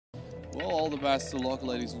Well, all the best of luck,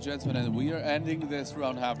 ladies and gentlemen, and we are ending this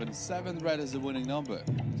round having 7 red as the winning number.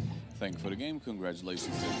 Thank you for the game.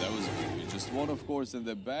 Congratulations to those of you. Just won, of course, and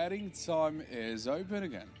the betting time is open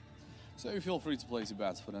again. So feel free to place your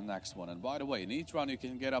bets for the next one. And by the way, in each round you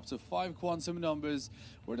can get up to 5 quantum numbers,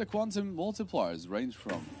 where the quantum multipliers range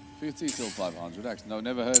from 50 till 500x. No,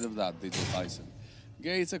 never heard of that, Digital Tyson.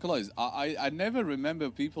 Gates are closed. I never remember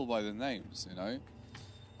people by the names, you know.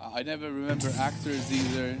 I never remember actors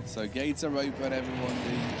either. So gates are open, everyone.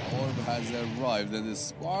 The orb has arrived, and the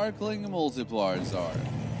sparkling multipliers are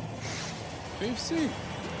 50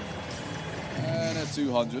 and a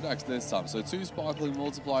 200x this time. So 2 sparkling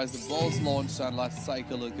multipliers, the ball's launched, and let's take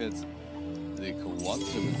a look at the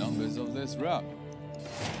quantum numbers of this round.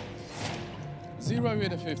 0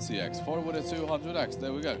 with a 50x, 4 with a 200x.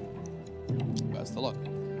 There we go. Best of luck.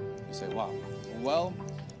 You say, wow. Well,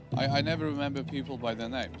 I never remember people by their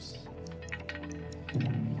names.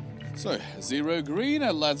 So, 0 green,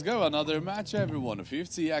 and let's go. Another match, everyone.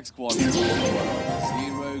 50x quantum.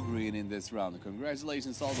 0 green in this round.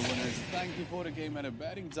 Congratulations, all the winners. Thank you for the game, and the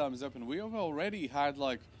betting time is up. And we have already had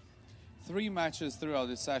like 3 matches throughout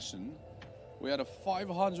this session. We had a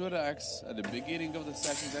 500x at the beginning of the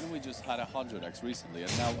session, then we just had a 100x recently,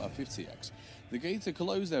 and now a 50x. The gates are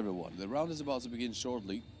closed, everyone. The round is about to begin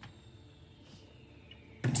shortly.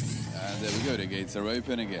 And there we go, the gates are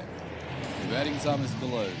open again. The betting time is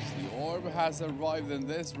closed. The orb has arrived in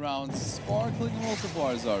this round. Sparkling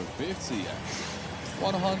multipliers are 50x,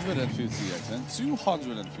 150x, and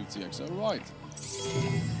 250x. All right.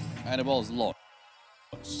 And the ball's launched.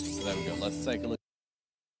 So there we go. Let's take a look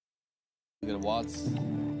at what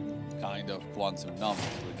kind of quantum numbers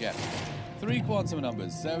we get. 3 quantum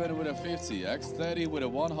numbers, 7 with a 50x, 30 with a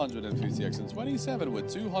 150x, and 27 with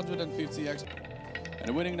 250x. And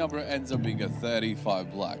the winning number ends up being a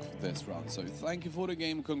 35 black for this round. So thank you for the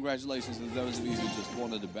game. Congratulations to those of you who just won.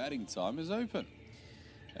 The betting time is open.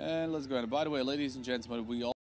 And let's go. And by the way, ladies and gentlemen, we all